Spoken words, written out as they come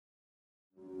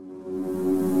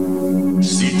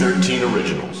C13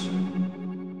 Originals.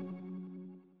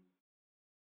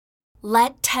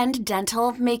 Let Tend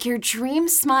Dental make your dream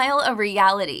smile a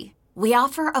reality. We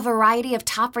offer a variety of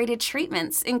top-rated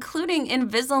treatments, including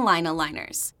Invisalign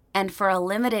aligners. And for a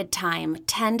limited time,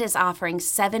 Tend is offering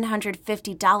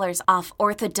 $750 off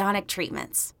orthodontic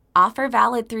treatments. Offer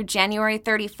valid through January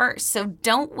 31st, so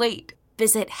don't wait.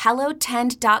 Visit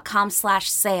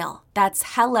hellotend.com/sale. That's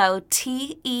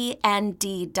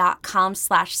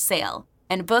hellotend.com/sale.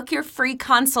 And book your free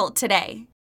consult today.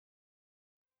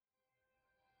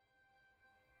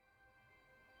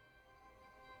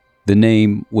 The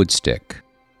name would stick.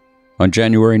 On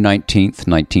January 19,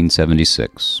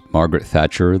 1976, Margaret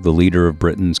Thatcher, the leader of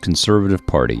Britain's Conservative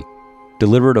Party,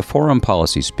 delivered a foreign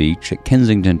policy speech at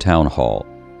Kensington Town Hall,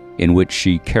 in which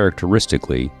she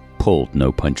characteristically pulled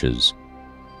no punches.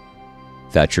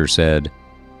 Thatcher said,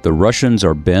 "The Russians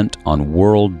are bent on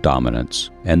world dominance,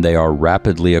 and they are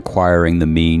rapidly acquiring the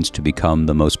means to become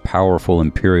the most powerful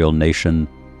imperial nation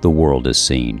the world has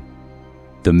seen.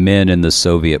 The men in the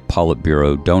Soviet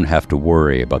Politburo don't have to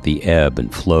worry about the ebb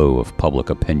and flow of public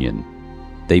opinion.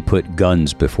 They put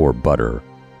guns before butter,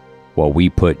 while we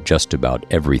put just about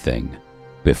everything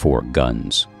before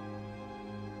guns."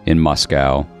 In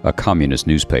Moscow, a communist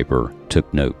newspaper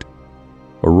took note.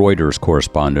 A Reuters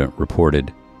correspondent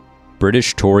reported,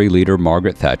 "British Tory leader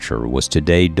Margaret Thatcher was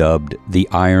today dubbed the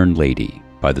Iron Lady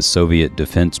by the Soviet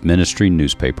Defense Ministry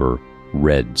newspaper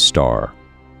Red Star."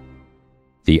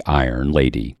 The Iron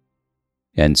Lady.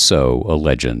 And so a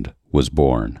legend was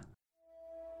born.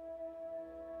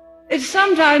 It's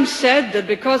sometimes said that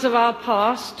because of our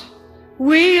past,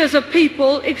 we as a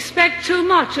people expect too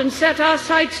much and set our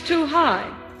sights too high.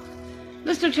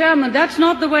 Mr. Chairman, that's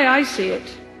not the way I see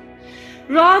it.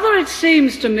 Rather, it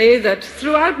seems to me that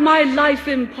throughout my life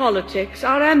in politics,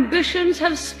 our ambitions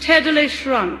have steadily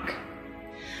shrunk.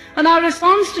 And our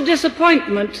response to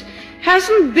disappointment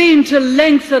hasn't been to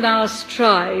lengthen our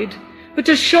stride, but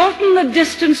to shorten the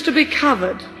distance to be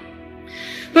covered.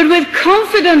 But with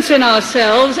confidence in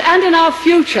ourselves and in our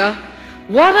future,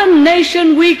 what a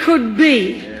nation we could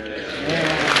be.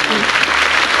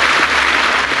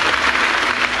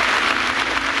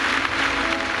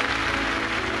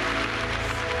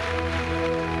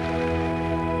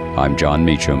 I'm John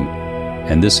Meacham,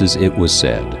 and this is It Was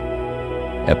Said,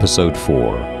 Episode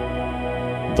 4,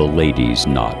 The Lady's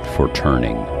Not for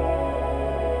Turning.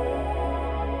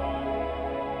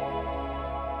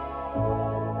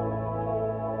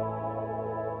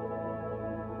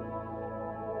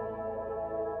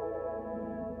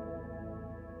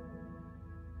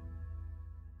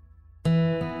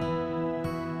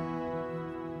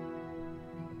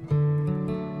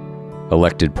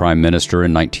 Elected Prime Minister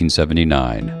in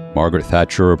 1979, Margaret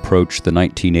Thatcher approached the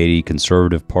 1980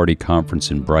 Conservative Party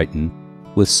conference in Brighton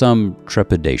with some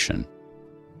trepidation.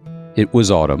 It was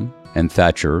autumn, and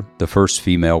Thatcher, the first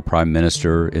female Prime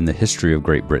Minister in the history of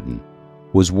Great Britain,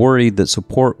 was worried that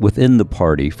support within the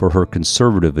party for her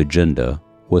conservative agenda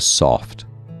was soft.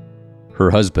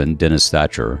 Her husband, Dennis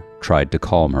Thatcher, tried to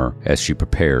calm her as she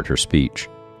prepared her speech.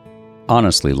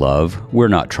 "Honestly, love, we're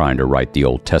not trying to write the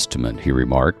Old Testament," he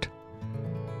remarked.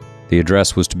 The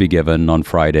address was to be given on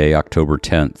Friday, October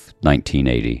 10th,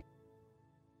 1980.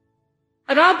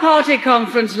 At our party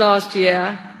conference last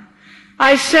year,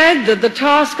 I said that the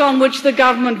task on which the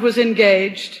government was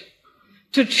engaged,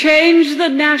 to change the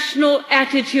national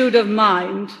attitude of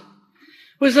mind,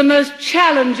 was the most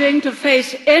challenging to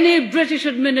face any British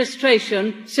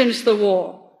administration since the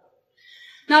war.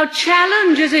 Now,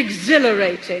 challenge is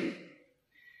exhilarating.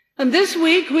 And this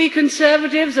week, we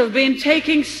Conservatives have been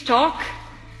taking stock,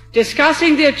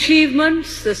 discussing the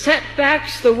achievements, the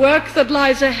setbacks, the work that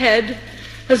lies ahead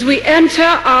as we enter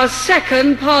our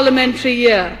second parliamentary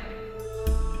year.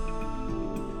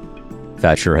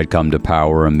 Thatcher had come to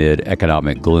power amid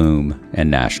economic gloom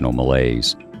and national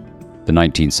malaise. The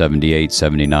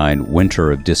 1978-79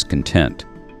 winter of discontent,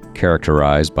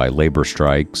 characterized by labor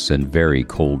strikes and very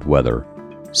cold weather,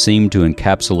 seemed to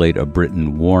encapsulate a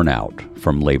Britain worn out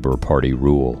from Labour Party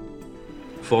rule.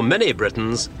 For many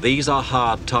Britons, these are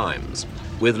hard times.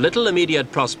 With little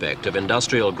immediate prospect of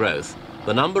industrial growth,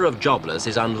 the number of jobless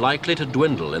is unlikely to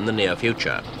dwindle in the near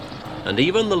future. And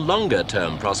even the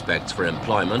longer-term prospects for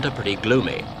employment are pretty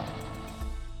gloomy.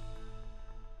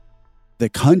 The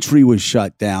country was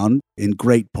shut down in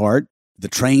great part. The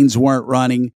trains weren't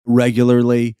running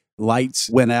regularly. Lights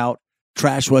went out.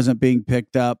 Trash wasn't being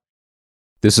picked up.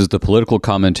 This is the political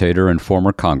commentator and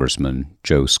former Congressman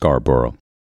Joe Scarborough.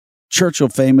 Churchill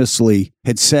famously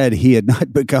had said he had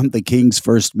not become the king's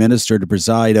first minister to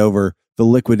preside over the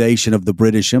liquidation of the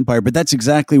British Empire. But that's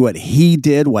exactly what he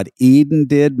did, what Eden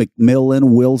did,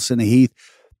 Macmillan, Wilson, Heath.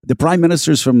 The prime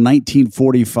ministers from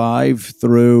 1945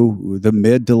 through the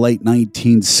mid to late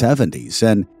 1970s.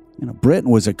 And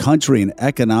Britain was a country in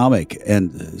economic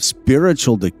and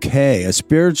spiritual decay, a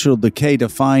spiritual decay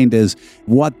defined as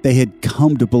what they had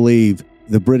come to believe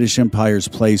the British Empire's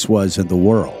place was in the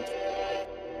world.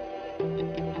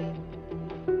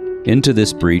 Into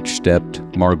this breach stepped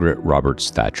Margaret Roberts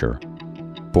Thatcher.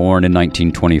 Born in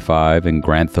 1925 in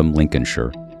Grantham,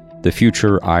 Lincolnshire, the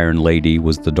future Iron Lady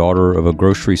was the daughter of a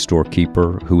grocery store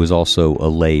keeper who was also a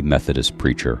lay Methodist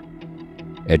preacher.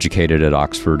 Educated at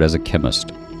Oxford as a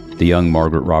chemist, the young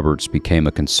Margaret Roberts became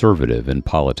a conservative in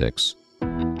politics.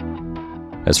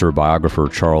 As her biographer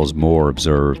Charles Moore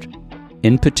observed,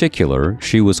 in particular,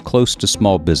 she was close to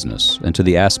small business and to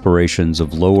the aspirations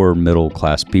of lower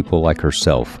middle-class people like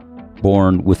herself,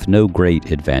 born with no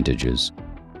great advantages.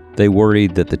 They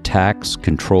worried that the tax,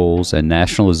 controls, and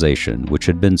nationalization, which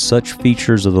had been such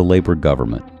features of the Labor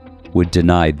government, would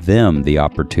deny them the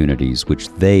opportunities which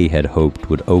they had hoped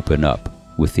would open up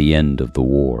with the end of the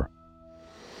war.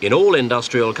 In all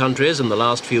industrial countries in the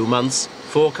last few months,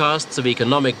 forecasts of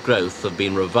economic growth have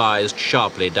been revised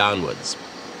sharply downwards.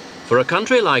 For a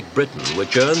country like Britain,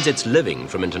 which earns its living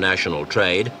from international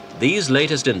trade, these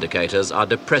latest indicators are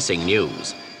depressing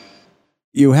news.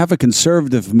 You have a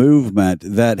conservative movement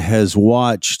that has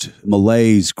watched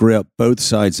malaise grip both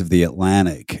sides of the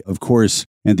Atlantic. Of course,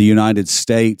 in the United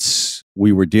States,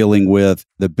 we were dealing with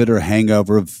the bitter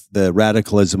hangover of the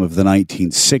radicalism of the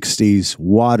 1960s,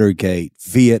 Watergate,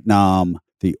 Vietnam,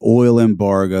 the oil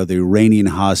embargo, the Iranian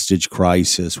hostage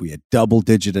crisis. We had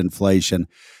double-digit inflation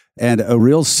and a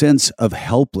real sense of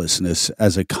helplessness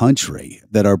as a country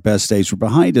that our best days were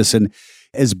behind us. And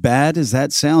as bad as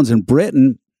that sounds, in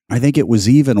Britain, I think it was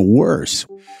even worse.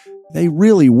 They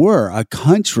really were a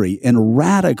country in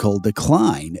radical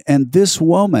decline. And this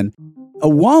woman, a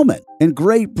woman in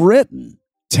Great Britain,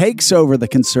 takes over the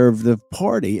Conservative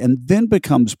Party and then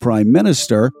becomes prime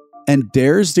minister and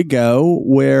dares to go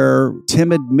where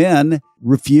timid men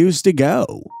refuse to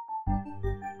go.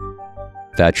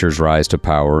 Thatcher's rise to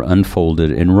power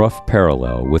unfolded in rough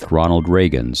parallel with Ronald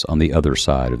Reagan's on the other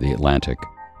side of the Atlantic.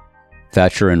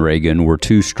 Thatcher and Reagan were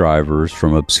two strivers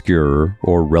from obscure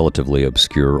or relatively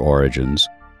obscure origins,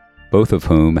 both of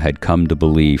whom had come to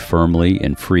believe firmly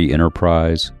in free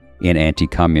enterprise, in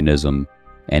anti-communism,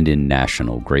 and in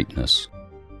national greatness.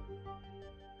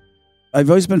 I've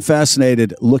always been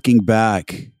fascinated looking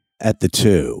back at the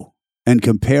two and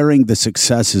comparing the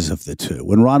successes of the two.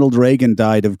 When Ronald Reagan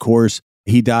died, of course,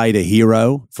 he died a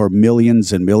hero for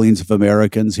millions and millions of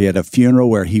Americans. He had a funeral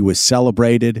where he was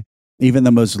celebrated. Even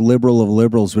the most liberal of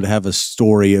liberals would have a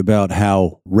story about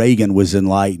how Reagan was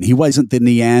enlightened. He wasn't the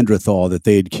Neanderthal that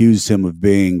they accused him of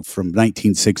being from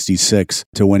 1966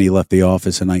 to when he left the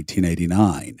office in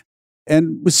 1989.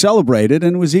 And was celebrated,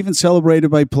 and was even celebrated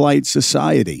by polite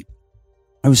society.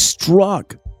 I was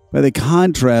struck by the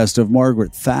contrast of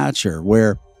Margaret Thatcher,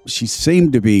 where she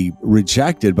seemed to be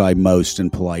rejected by most in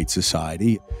polite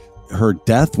society. Her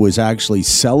death was actually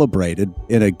celebrated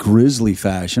in a grisly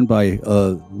fashion by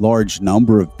a large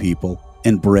number of people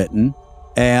in Britain.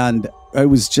 And I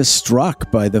was just struck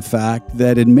by the fact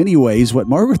that in many ways, what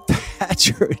Margaret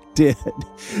Thatcher did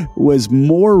was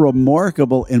more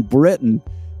remarkable in Britain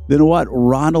than what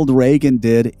Ronald Reagan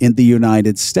did in the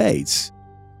United States.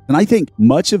 And I think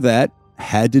much of that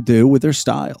had to do with their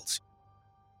styles.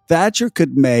 Thatcher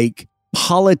could make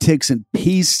politics and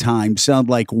peacetime sound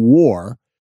like war.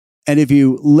 And if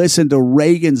you listen to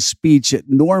Reagan's speech at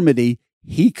Normandy,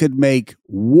 he could make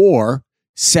war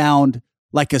sound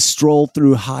like a stroll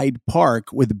through Hyde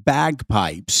Park with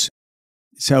bagpipes.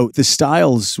 So the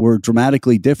styles were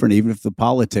dramatically different, even if the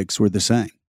politics were the same.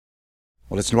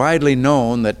 Well, it's widely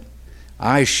known that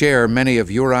I share many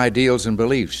of your ideals and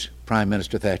beliefs, Prime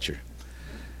Minister Thatcher.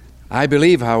 I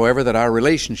believe, however, that our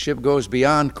relationship goes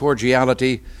beyond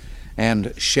cordiality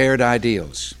and shared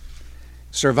ideals.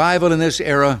 Survival in this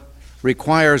era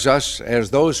requires us, as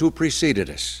those who preceded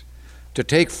us, to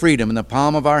take freedom in the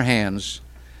palm of our hands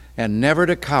and never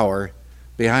to cower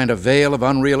behind a veil of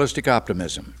unrealistic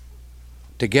optimism.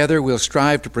 Together we'll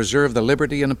strive to preserve the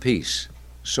liberty and the peace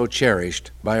so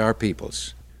cherished by our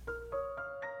peoples.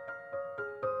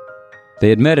 They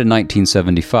had met in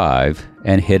 1975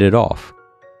 and hit it off.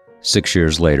 6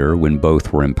 years later, when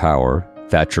both were in power,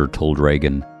 Thatcher told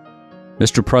Reagan,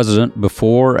 "Mr. President,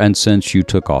 before and since you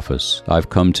took office,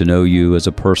 I've come to know you as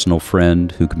a personal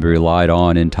friend who can be relied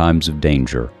on in times of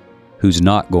danger, who's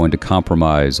not going to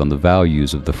compromise on the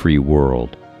values of the free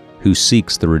world, who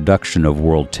seeks the reduction of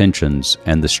world tensions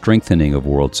and the strengthening of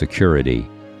world security,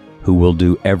 who will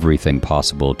do everything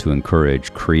possible to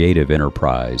encourage creative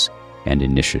enterprise and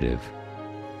initiative.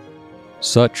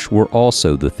 Such were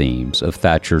also the themes of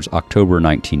Thatcher's October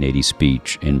 1980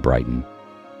 speech in Brighton.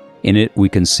 In it, we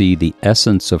can see the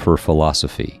essence of her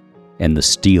philosophy and the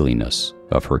steeliness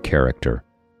of her character.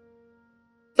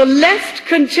 The left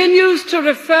continues to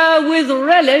refer with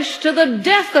relish to the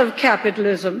death of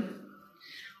capitalism.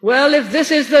 Well, if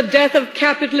this is the death of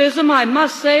capitalism, I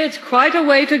must say it's quite a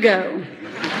way to go.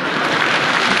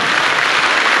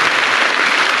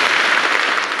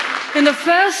 In the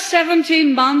first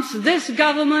 17 months, this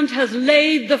government has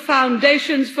laid the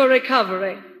foundations for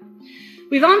recovery.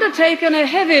 We've undertaken a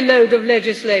heavy load of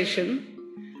legislation,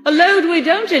 a load we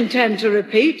don't intend to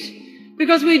repeat,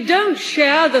 because we don't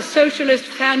share the socialist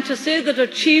fantasy that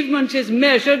achievement is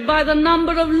measured by the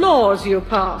number of laws you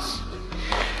pass.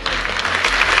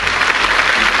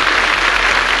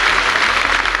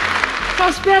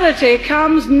 Prosperity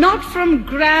comes not from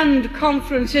grand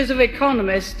conferences of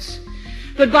economists,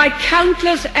 but by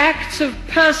countless acts of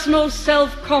personal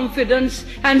self-confidence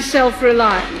and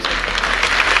self-reliance.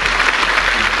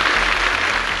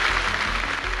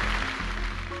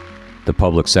 The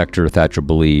public sector, Thatcher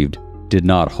believed, did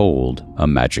not hold a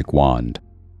magic wand.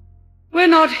 We're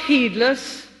not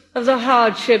heedless of the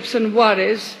hardships and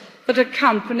worries that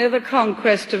accompany the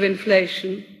conquest of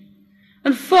inflation.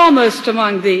 And foremost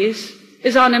among these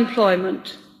is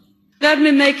unemployment. Let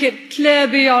me make it clear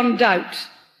beyond doubt.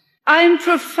 I'm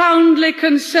profoundly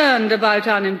concerned about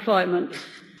unemployment,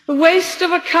 the waste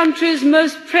of a country's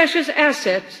most precious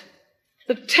asset,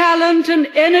 the talent and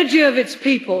energy of its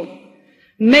people,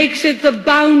 makes it the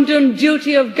bounden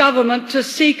duty of government to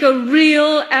seek a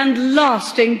real and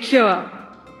lasting cure.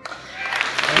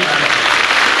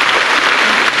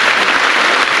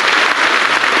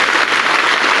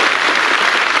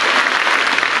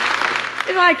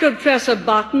 If I could press a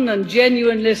button and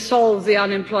genuinely solve the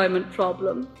unemployment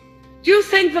problem, do you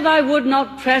think that I would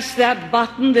not press that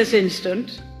button this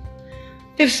instant?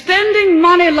 If spending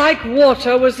money like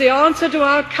water was the answer to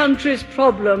our country's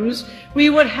problems, we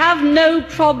would have no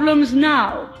problems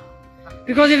now.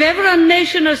 Because if ever a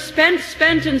nation has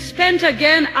spent and spent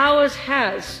again, ours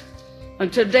has.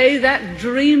 And today that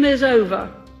dream is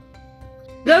over.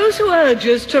 Those who urge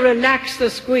us to relax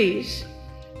the squeeze,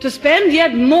 to spend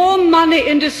yet more money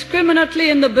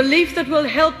indiscriminately in the belief that will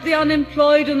help the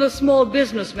unemployed and the small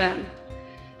businessman,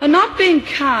 are not being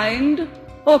kind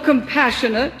or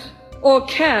compassionate or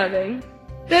caring.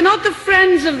 They're not the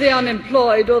friends of the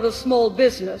unemployed or the small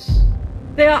business.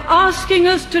 They are asking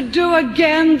us to do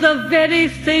again the very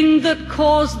thing that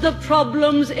caused the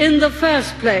problems in the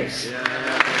first place.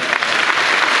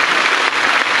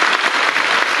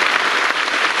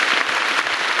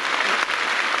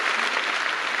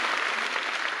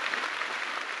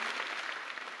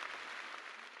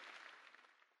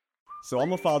 So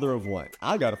I'm a father of one.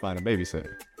 I gotta find a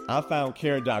babysitter. I found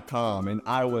Care.com and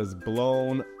I was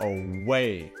blown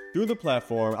away. Through the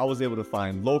platform, I was able to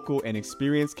find local and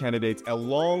experienced candidates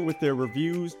along with their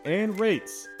reviews and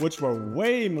rates, which were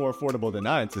way more affordable than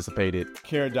I anticipated.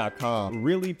 Care.com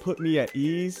really put me at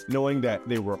ease knowing that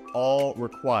they were all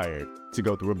required to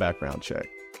go through a background check.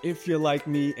 If you're like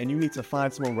me and you need to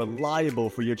find someone reliable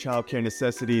for your childcare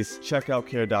necessities, check out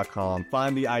Care.com.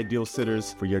 Find the ideal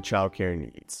sitters for your childcare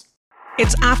needs.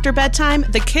 It's after bedtime,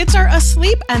 the kids are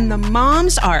asleep, and the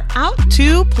moms are out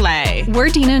to play. We're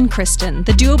Dina and Kristen,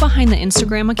 the duo behind the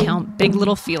Instagram account Big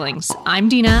Little Feelings. I'm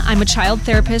Dina, I'm a child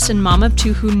therapist and mom of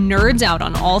two who nerds out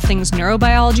on all things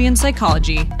neurobiology and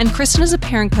psychology. And Kristen is a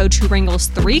parent coach who wrangles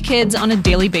 3 kids on a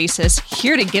daily basis,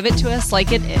 here to give it to us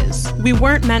like it is. We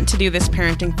weren't meant to do this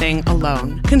parenting thing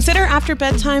alone. Consider After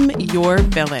Bedtime your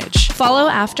village. Follow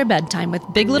After Bedtime with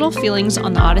Big Little Feelings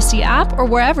on the Odyssey app or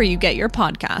wherever you get your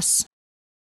podcasts.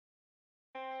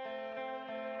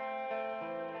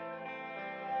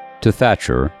 To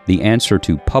Thatcher, the answer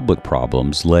to public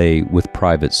problems lay with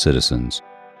private citizens,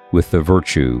 with the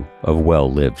virtue of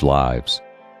well-lived lives.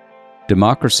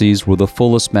 Democracies were the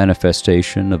fullest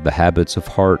manifestation of the habits of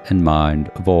heart and mind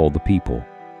of all the people.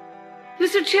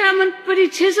 Mr. Chairman, but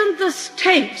it isn't the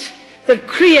state that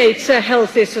creates a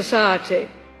healthy society.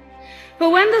 But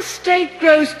when the state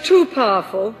grows too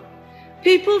powerful,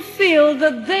 people feel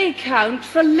that they count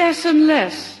for less and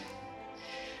less.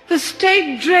 The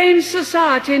state drains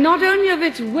society not only of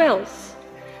its wealth,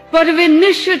 but of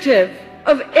initiative,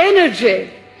 of energy,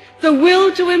 the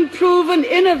will to improve and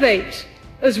innovate,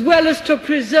 as well as to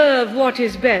preserve what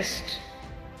is best.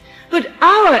 But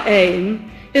our aim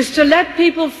is to let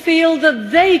people feel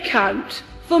that they count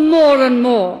for more and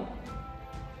more.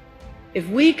 If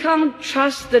we can't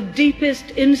trust the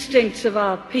deepest instincts of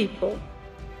our people,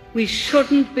 we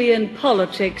shouldn't be in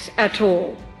politics at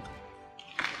all.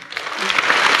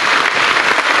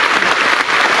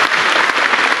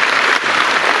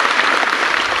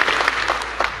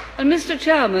 And Mr.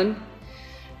 Chairman,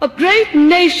 a great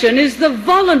nation is the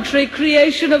voluntary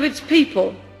creation of its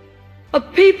people. A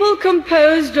people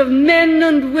composed of men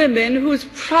and women whose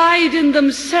pride in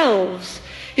themselves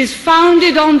is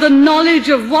founded on the knowledge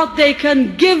of what they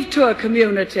can give to a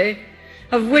community,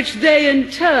 of which they in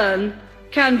turn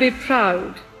can be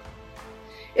proud.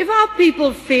 If our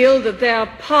people feel that they are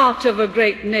part of a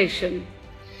great nation,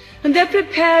 and they're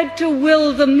prepared to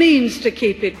will the means to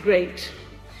keep it great,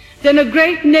 then a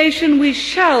great nation we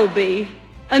shall be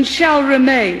and shall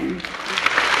remain.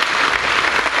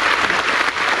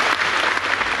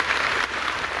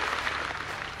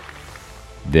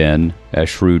 Then, as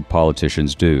shrewd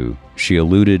politicians do, she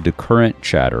alluded to current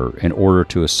chatter in order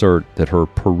to assert that her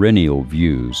perennial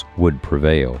views would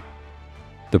prevail.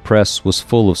 The press was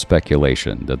full of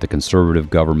speculation that the conservative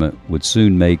government would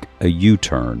soon make a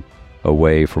U-turn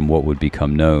away from what would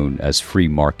become known as free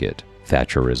market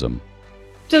Thatcherism.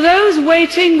 To those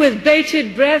waiting with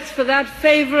bated breath for that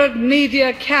favorite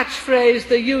media catchphrase,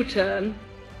 the U-turn,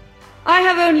 I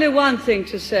have only one thing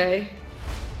to say.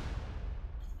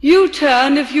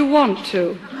 U-turn if you want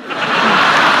to.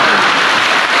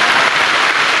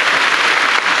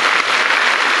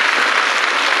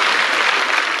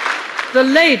 The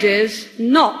ladies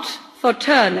not for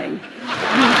turning.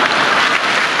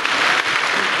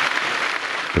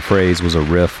 The phrase was a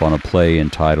riff on a play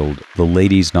entitled The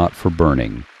Ladies Not for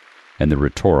Burning, and the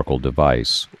rhetorical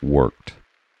device worked.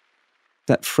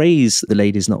 That phrase, the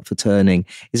ladies not for turning,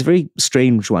 is a very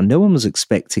strange one. No one was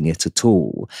expecting it at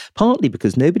all, partly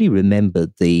because nobody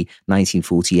remembered the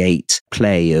 1948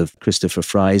 play of Christopher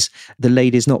Fry's The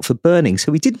Ladies Not for Burning,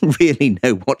 so we didn't really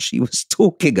know what she was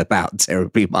talking about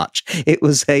terribly much. It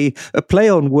was a play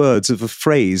on words of a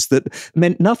phrase that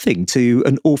meant nothing to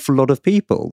an awful lot of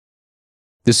people.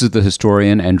 This is the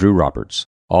historian Andrew Roberts,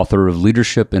 author of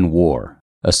Leadership in War,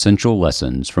 Essential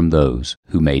Lessons from Those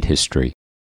Who Made History.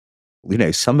 You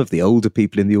know, some of the older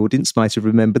people in the audience might have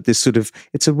remembered this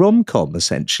it's a rom-com,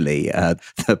 essentially,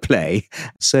 the play.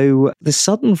 So the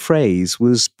sudden phrase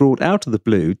was brought out of the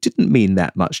blue, didn't mean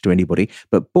that much to anybody,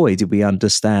 but boy, did we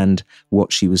understand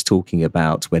what she was talking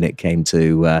about when it came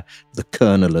to the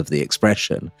kernel of the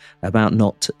expression about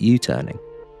not U-turning.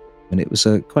 And it was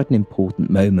quite an important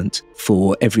moment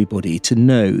for everybody to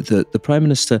know that the Prime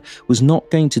Minister was not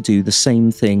going to do the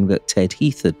same thing that Ted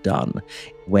Heath had done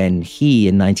when he,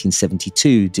 in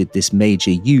 1972, did this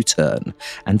major U-turn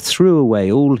and threw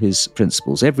away all his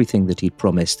principles, everything that he'd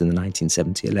promised in the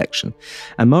 1970 election.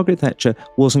 And Margaret Thatcher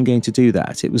wasn't going to do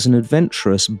that. It was an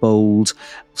adventurous, bold,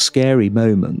 scary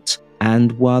moment,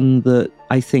 and one that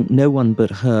I think no one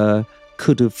but her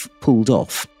could have pulled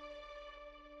off.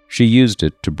 She used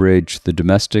it to bridge the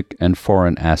domestic and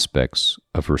foreign aspects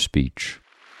of her speech.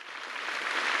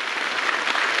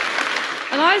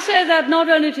 And I say that not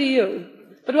only to you,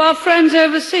 but to our friends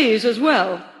overseas as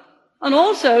well, and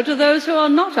also to those who are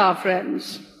not our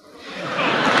friends.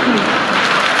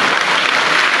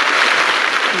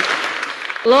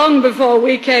 Long before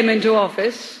we came into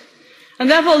office, and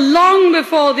therefore long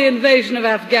before the invasion of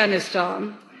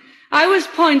Afghanistan, I was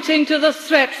pointing to the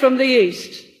threat from the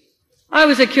East. I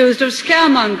was accused of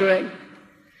scaremongering,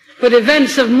 but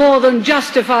events have more than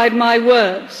justified my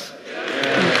words.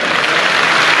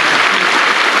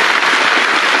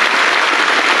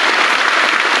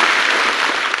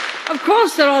 Of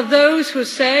course, there are those who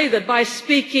say that by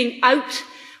speaking out,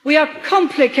 we are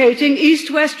complicating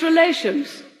East-West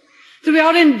relations, that we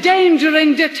are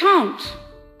endangering détente.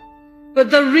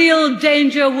 But the real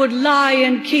danger would lie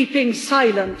in keeping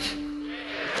silent.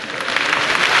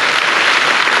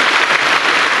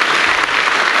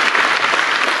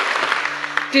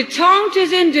 Détente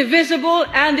is indivisible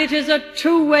and it is a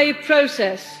two-way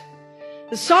process.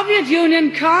 The Soviet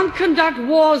Union can't conduct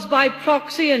wars by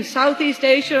proxy in Southeast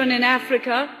Asia and in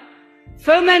Africa,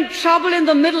 foment trouble in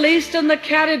the Middle East and the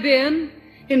Caribbean,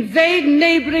 invade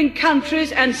neighboring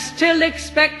countries and still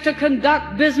expect to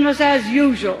conduct business as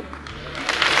usual.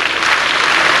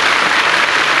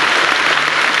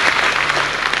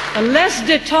 Unless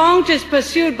détente is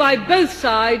pursued by both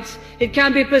sides, it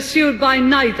can be pursued by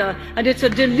neither, and it's a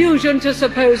delusion to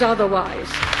suppose otherwise.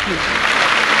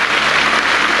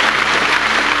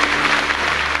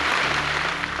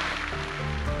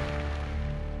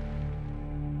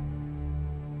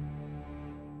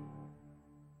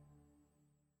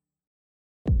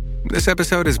 This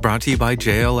episode is brought to you by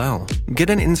JLL. Get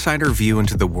an insider view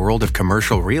into the world of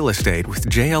commercial real estate with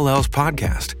JLL's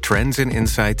podcast, Trends and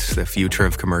Insights, the Future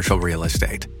of Commercial Real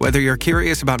Estate. Whether you're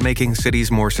curious about making cities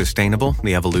more sustainable,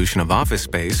 the evolution of office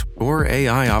space, or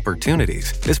AI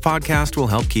opportunities, this podcast will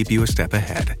help keep you a step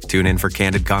ahead. Tune in for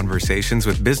candid conversations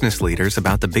with business leaders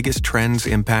about the biggest trends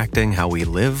impacting how we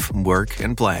live, work,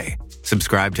 and play.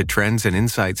 Subscribe to Trends and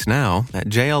Insights now at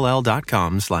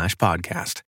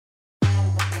jll.com/podcast.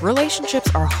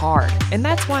 Relationships are hard, and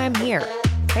that's why I'm here.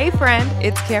 Hey friend,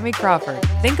 it's Cami Crawford.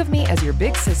 Think of me as your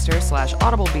big sister /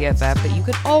 Audible BFF that you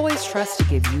can always trust to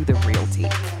give you the real tea.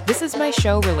 This is my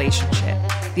show, Relationship,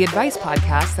 the advice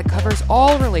podcast that covers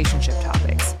all relationship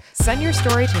topics. Send your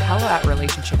story to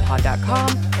hello@relationshippod.com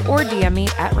or DM me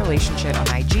 @relationship on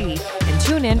IG and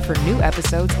tune in for new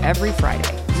episodes every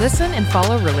Friday. Listen and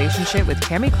follow Relationship with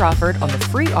Cami Crawford on the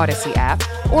free Odyssey app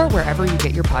or wherever you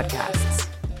get your podcasts.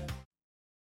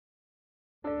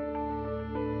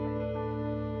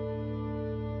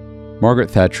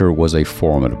 Margaret Thatcher was a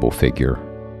formidable figure,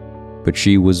 but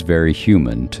she was very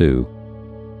human, too.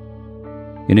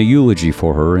 In a eulogy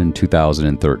for her in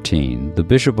 2013, the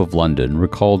Bishop of London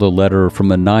recalled a letter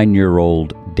from a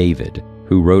 9-year-old David,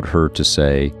 who wrote her to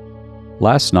say,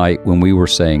 "Last night when we were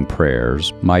saying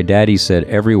prayers, my daddy said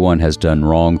everyone has done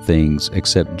wrong things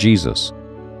except Jesus.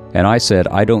 And I said,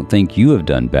 I don't think you have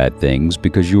done bad things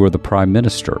because you are the Prime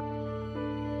Minister.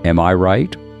 Am I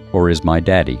right, or is my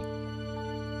daddy?"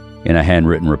 In a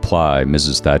handwritten reply,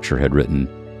 Mrs. Thatcher had written,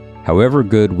 "However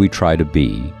good we try to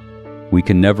be, we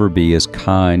can never be as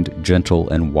kind, gentle,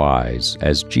 and wise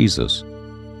as Jesus.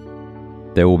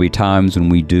 There will be times when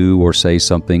we do or say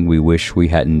something we wish we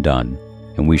hadn't done,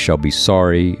 and we shall be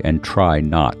sorry and try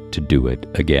not to do it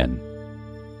again."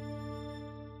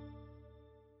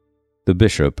 The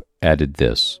bishop added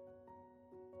this: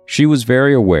 "She was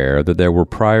very aware that there were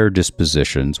prior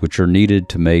dispositions which are needed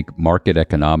to make market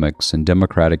economics and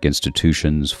democratic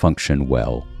institutions function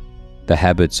well. The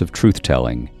habits of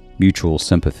truth-telling, mutual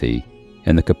sympathy,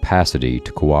 and the capacity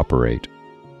to cooperate.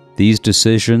 These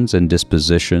decisions and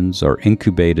dispositions are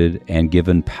incubated and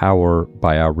given power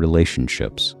by our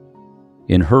relationships.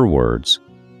 In her words,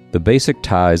 the basic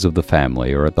ties of the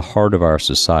family are at the heart of our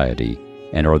society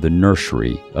and are the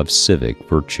nursery of civic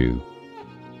virtue.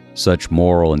 Such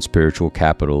moral and spiritual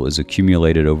capital is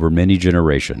accumulated over many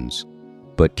generations,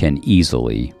 but can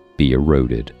easily be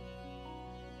eroded.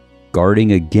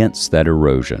 Guarding against that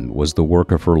erosion was the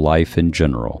work of her life in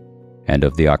general, and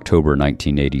of the October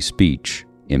 1980 speech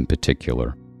in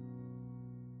particular."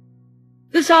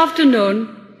 This afternoon,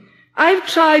 I've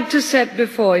tried to set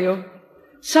before you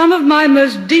some of my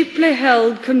most deeply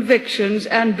held convictions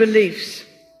and beliefs.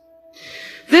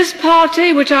 This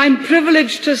party which I'm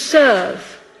privileged to serve,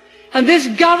 and this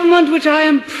government which I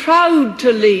am proud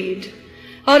to lead,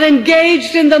 are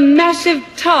engaged in the massive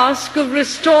task of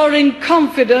restoring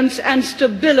confidence and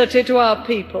stability to our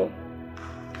people.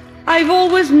 I've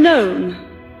always known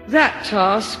that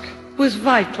task was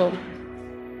vital.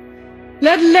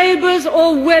 Let Labour's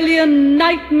Orwellian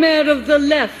nightmare of the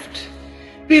left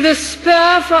be the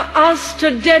spur for us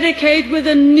to dedicate with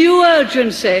a new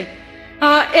urgency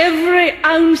our every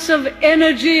ounce of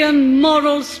energy and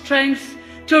moral strength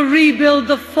to rebuild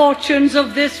the fortunes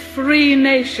of this free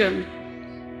nation.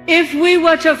 If we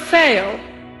were to fail,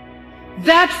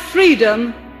 that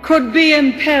freedom could be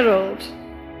imperiled.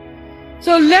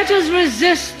 So let us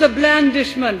resist the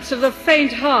blandishments of the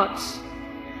faint hearts.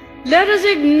 Let us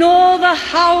ignore the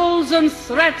howls and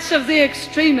threats of the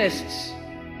extremists.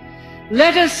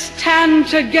 Let us stand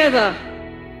together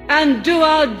and do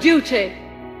our duty,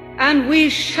 and we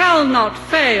shall not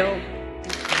fail.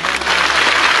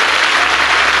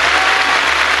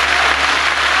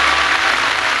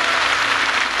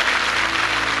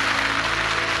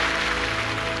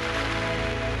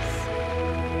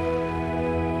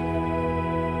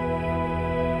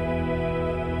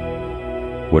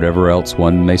 Whatever else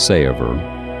one may say of her,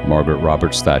 Margaret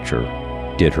Roberts Thatcher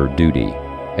did her duty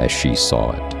as she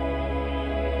saw it.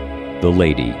 The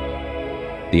lady,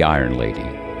 the Iron Lady,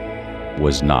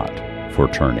 was not for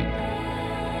turning.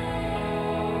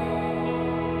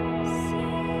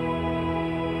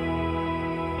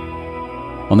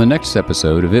 On the next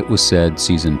episode of It Was Said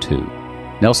Season 2,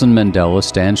 Nelson Mandela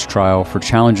stands trial for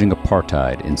challenging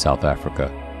apartheid in South Africa.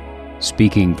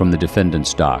 Speaking from the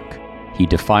defendant's dock, he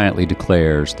defiantly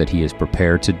declares that he is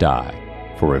prepared to die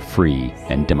for a free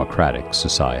and democratic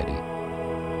society.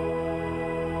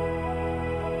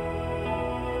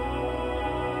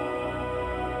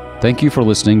 Thank you for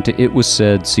listening to It Was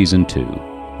Said Season 2,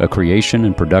 a creation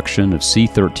and production of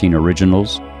C13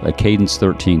 Originals, a Cadence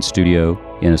 13 studio,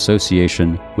 in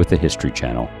association with the History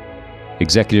Channel.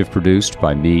 Executive produced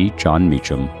by me, John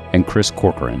Meacham, and Chris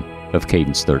Corcoran of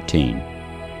Cadence 13.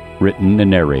 Written and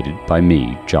narrated by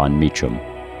me, John Meacham.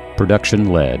 Production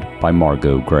led by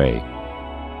Margot Gray.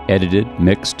 Edited,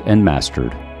 mixed, and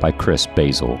mastered by Chris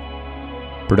Basil.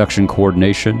 Production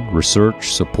coordination,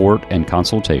 research, support, and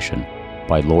consultation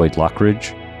by Lloyd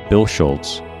Lockridge, Bill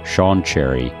Schultz, Sean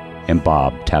Cherry, and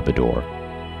Bob Tabador.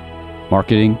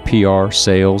 Marketing, PR,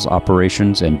 sales,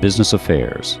 operations, and business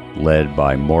affairs led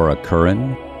by Maura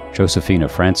Curran, Josephina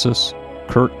Francis,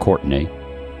 Kurt Courtney,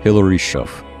 Hilary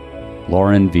Schuff,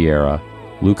 Lauren Vieira,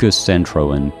 Lucas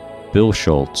Santroen, Bill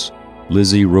Schultz,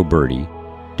 Lizzie Roberti,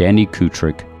 Danny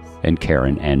Kutrick, and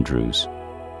Karen Andrews.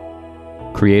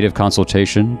 Creative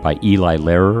consultation by Eli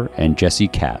Lehrer and Jesse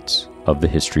Katz of the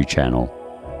History Channel.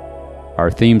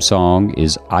 Our theme song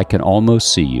is I Can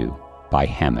Almost See You by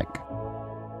Hammock.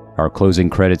 Our closing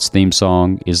credits theme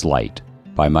song is Light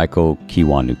by Michael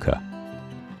Kiwanuka.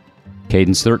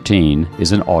 Cadence 13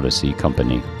 is an Odyssey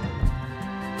company.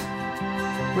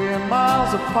 We're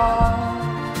miles apart,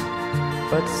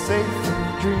 but safe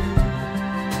in dreams.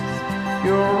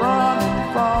 You're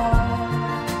running far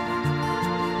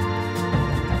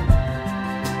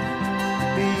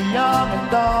beyond the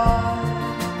dark.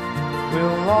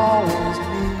 We'll always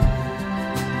be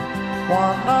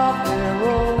one of their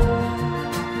own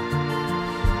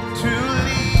to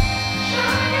lead.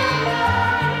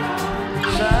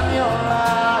 Shine your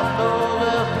light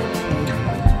over me.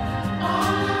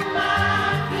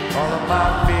 All of my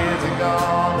fears are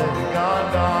gone, they're gone,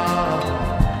 gone.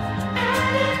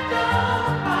 And it don't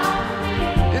bother me.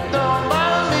 It don't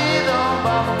bother me, don't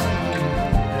bother me.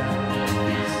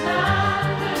 It's not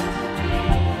good to me.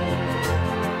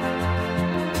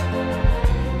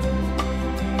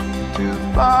 Too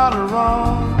far to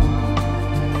run,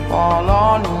 fall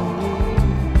on your knees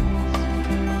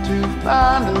to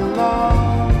find a love.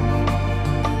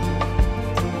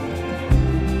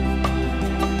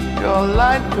 Your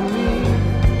light for me,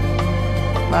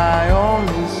 my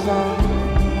only sun.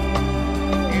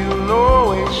 You'll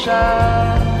always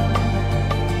shine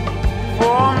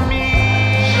for me.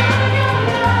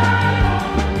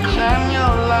 Shine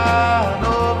your light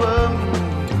over me.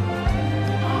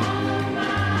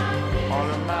 All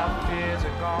of my fears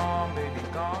are gone, baby,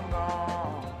 gone,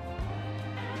 gone.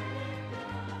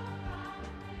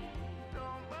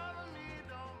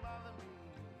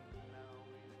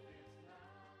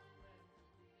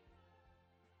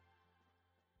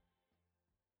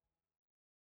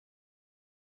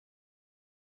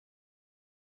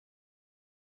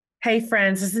 Hey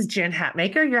friends, this is Jen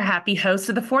Hatmaker, your happy host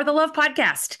of the For the Love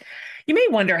podcast. You may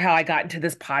wonder how I got into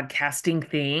this podcasting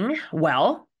thing.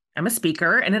 Well, I'm a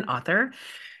speaker and an author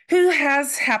who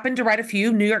has happened to write a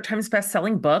few New York Times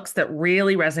best-selling books that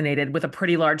really resonated with a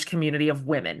pretty large community of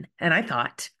women. And I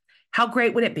thought, how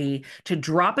great would it be to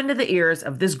drop into the ears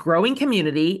of this growing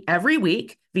community every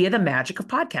week via the magic of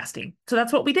podcasting? So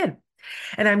that's what we did.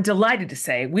 And I'm delighted to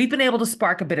say we've been able to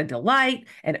spark a bit of delight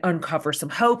and uncover some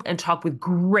hope and talk with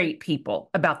great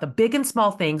people about the big and small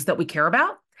things that we care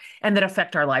about and that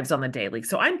affect our lives on the daily.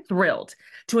 So I'm thrilled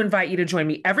to invite you to join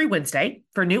me every Wednesday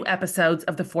for new episodes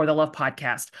of the For the Love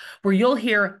podcast, where you'll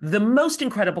hear the most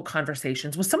incredible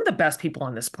conversations with some of the best people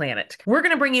on this planet. We're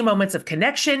going to bring you moments of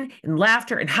connection and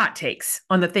laughter and hot takes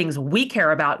on the things we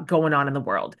care about going on in the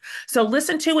world. So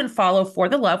listen to and follow For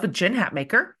the Love with Jen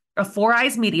Hatmaker, a Four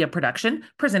Eyes Media production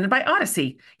presented by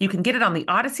Odyssey. You can get it on the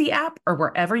Odyssey app or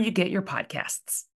wherever you get your podcasts.